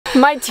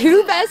My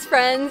two best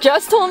friends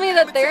just told me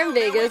that they're in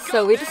Vegas,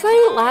 so we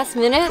decided last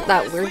minute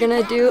that we're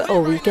gonna do a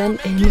weekend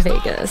in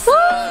Vegas.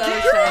 Well,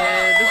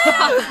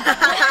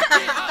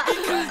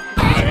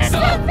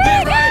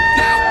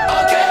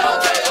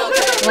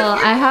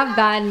 I have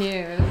bad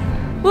news.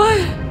 What?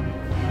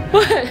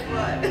 What?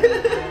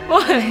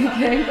 I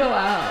can't go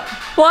out.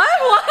 What?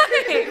 Why?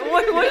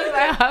 What is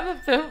that? I have a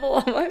pimple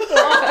on my forehead.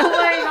 Oh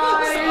my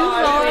god, you're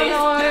so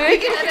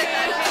annoying.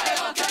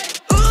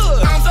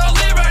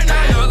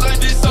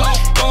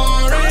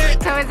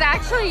 So it's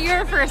actually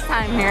your first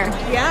time here.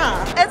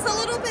 Yeah. It's a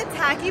little bit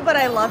tacky, but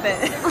I love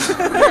it.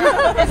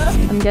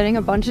 I'm getting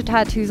a bunch of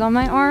tattoos on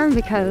my arm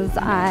because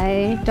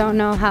I don't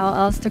know how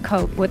else to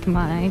cope with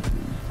my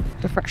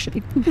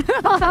depression.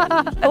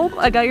 Oh,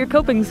 I got your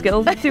coping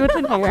skills. Let's see what's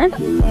in here.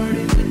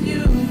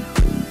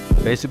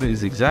 Basically, it's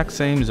the exact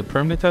same as a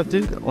permanent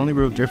tattoo. The only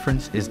real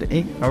difference is the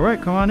ink. All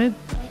right, come on in.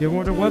 You're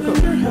more than welcome.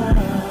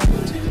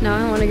 Now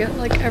I want to get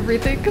like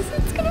everything because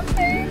it's gonna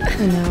fade.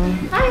 I know.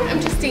 Hi, I'm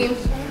Justine.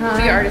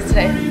 I'm the artist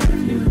today.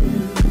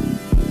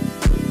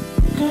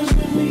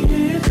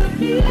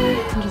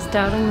 I'm just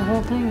doubting the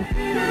whole thing.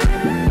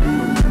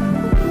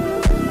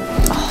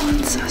 Oh,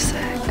 it's so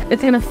sick.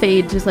 It's gonna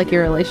fade just like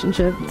your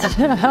relationship.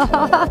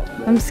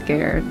 I'm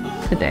scared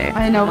today.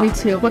 I know, me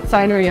too. What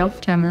sign are you?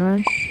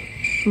 Gemini.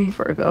 I'm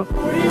Virgo.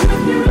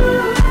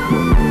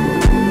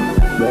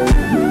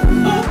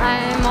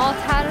 I'm all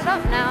tatted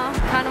up now.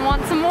 Kind of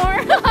want some more.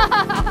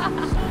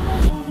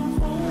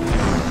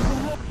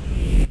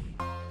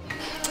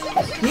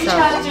 New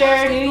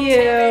chapter, new you. New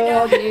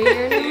year,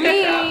 new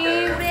me.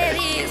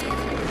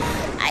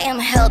 I am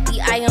healthy,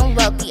 I am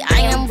wealthy, I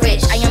am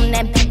rich, I am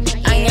that bitch.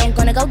 I am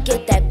gonna go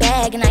get that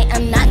bag and I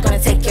am not gonna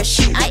take your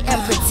shit. I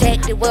am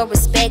protected, well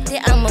respected,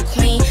 I'm a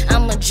queen,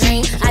 I'm a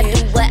dream. I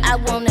do what I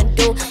wanna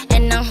do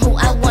and I'm who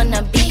I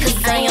wanna be,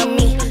 cause I am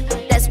me.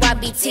 That's why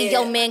BT,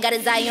 yo man got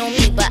his eye on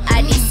me, but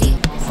I DC.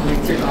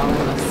 Mr.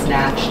 Donald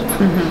snatched.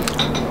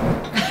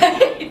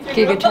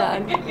 Giga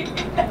Chad.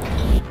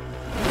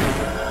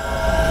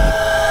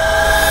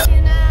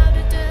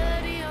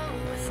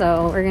 So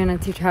we're gonna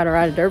teach her how to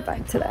ride a dirt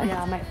bike today.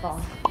 Yeah, I might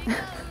fall.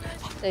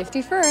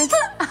 Safety first.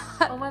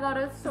 Oh my god,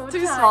 it's so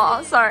Too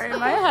small, sorry.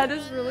 My head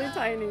is really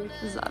tiny.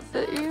 Does that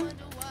fit you?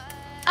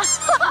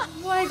 Oh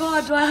my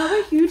god, do I have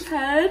a huge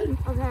head?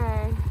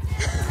 Okay.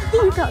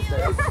 You got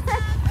this.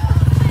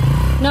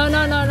 No,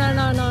 no, no, no,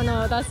 no, no,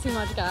 no. That's too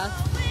much gas.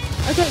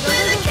 Okay,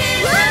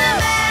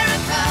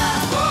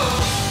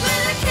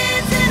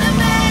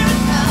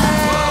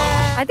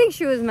 I think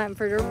she was meant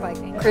for dirt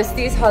biking.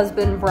 Christy's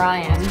husband,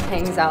 Brian,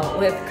 hangs out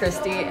with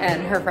Christy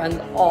and her friends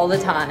all the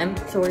time.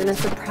 So we're gonna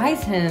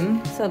surprise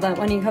him so that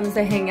when he comes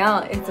to hang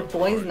out, it's a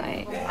boys'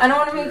 night. I don't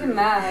wanna make him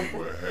mad.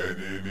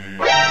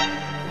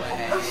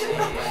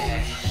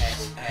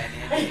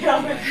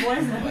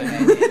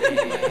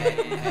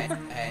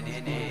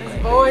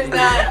 Boys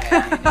night.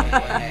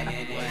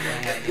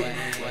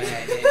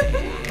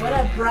 What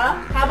up,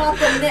 bruh? How about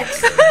the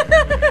Knicks?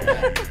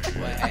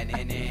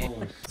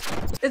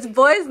 It's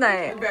boys'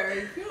 night.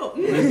 Very cool.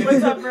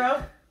 What's up,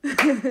 bro?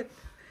 Alright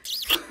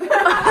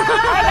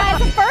guys,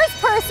 the first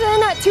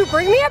person to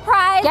bring me a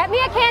prize, get me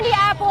a candy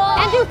apple,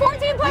 and do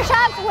 14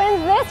 push-ups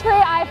wins this free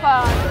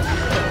iPhone.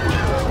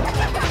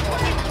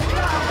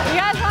 You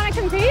guys want to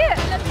compete?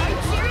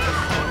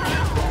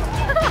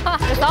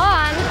 It's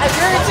on.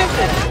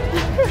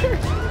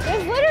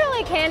 There's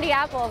literally candy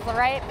apples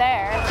right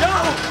there. Yo,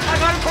 I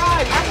got a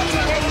prize. I got a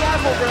candy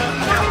apple, bro.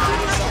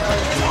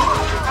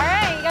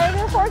 Alright, you gotta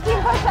do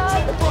 14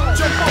 push-ups.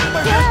 Jump up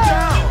and get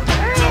down.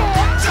 3,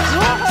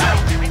 4, 5, 6,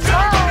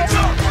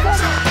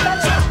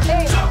 7, 8,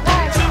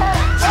 9,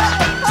 10,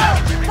 11, 12,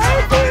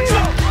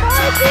 13,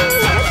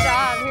 14. Good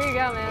job. Here you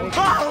go, man.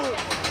 Oh,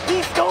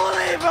 he stole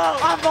it, bro.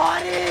 I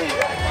bought it.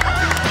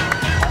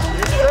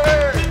 Yes,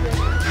 sir.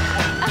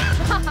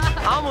 I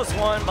almost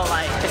won, but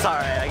like, it's all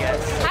right, I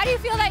guess. How do you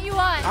feel that you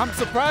won? I'm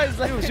surprised.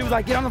 Like, she was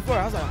like, get on the floor.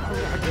 I was like,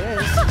 oh, I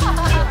guess.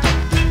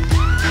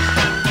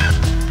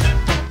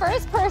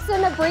 First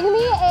person to bring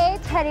me a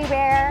teddy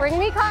bear, bring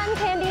me cotton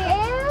candy,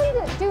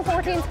 and do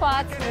 14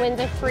 squats wins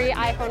a free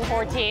iPhone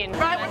 14.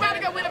 Right, we're about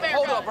to go win a bear.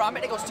 Hold up, bro. I'm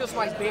going to go steal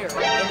somebody's bear and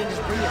then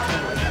just bring it to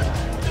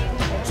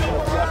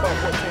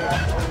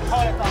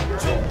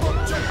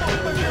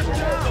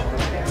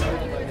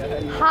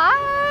me.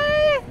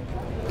 Hi!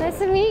 Nice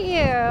to meet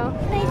you.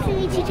 Nice to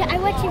meet you too. I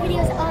watch your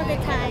videos all the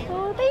time.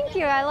 Oh, thank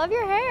you. I love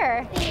your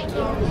hair. Thank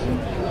you.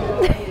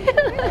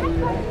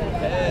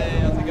 Hey,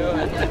 how's it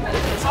going?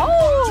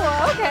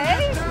 Oh,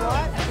 okay.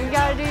 You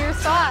gotta do your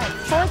squats.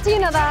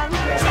 14 of them.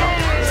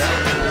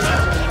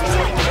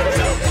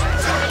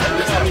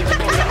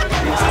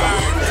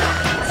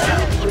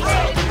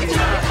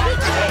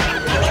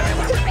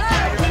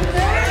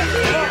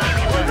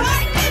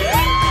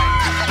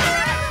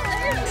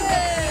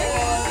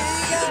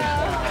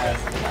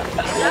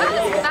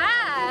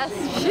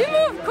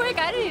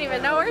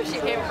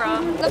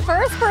 The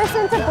first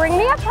person to bring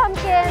me a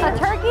pumpkin, a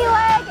turkey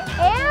leg,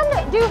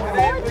 and do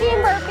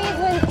 14 burpees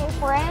wins a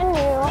brand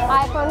new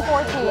iPhone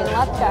 14.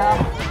 Let's go.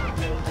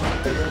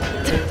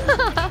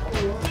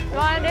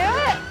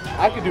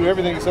 I could do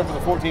everything except for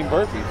the 14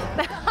 burpees.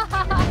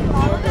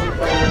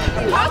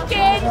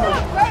 Pumpkin!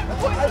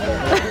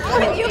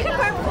 You can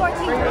burp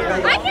 14.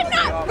 I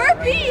cannot!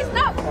 Burpees,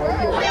 not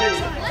burpees!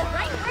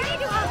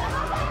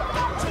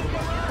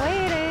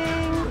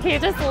 Waiting. He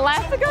just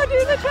left to go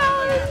do the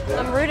challenge.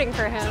 I'm rooting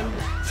for him.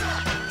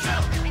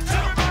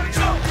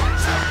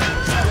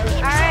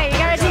 Alright, you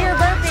gotta do your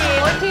burpee.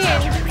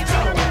 14.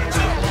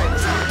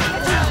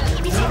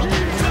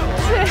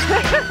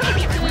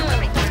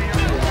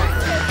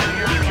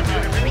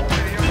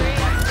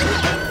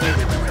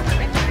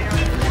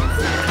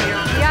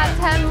 You got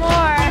 10 more.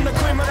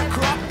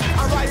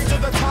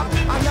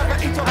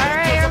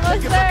 Alright, you're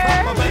almost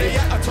there.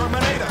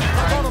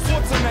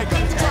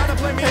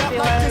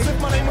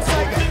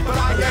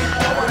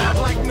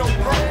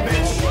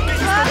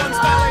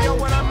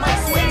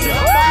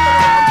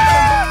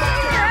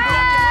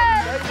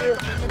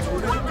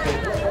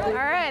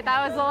 Alright, that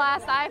was the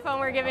last iPhone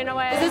we're giving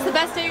away. Is this the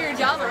best day of your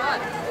job or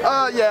what?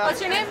 Yeah.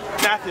 What's your name?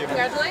 Matthew.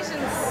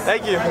 Congratulations.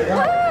 Thank you.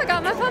 I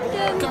got my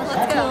pumpkin.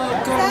 Let's go.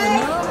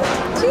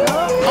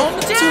 On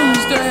the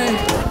Tuesday,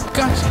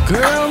 got your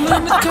girl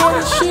in the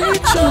car, she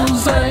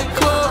Tuesday,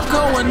 club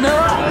going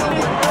up.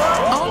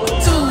 On the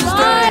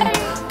Tuesday,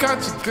 got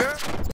your girl.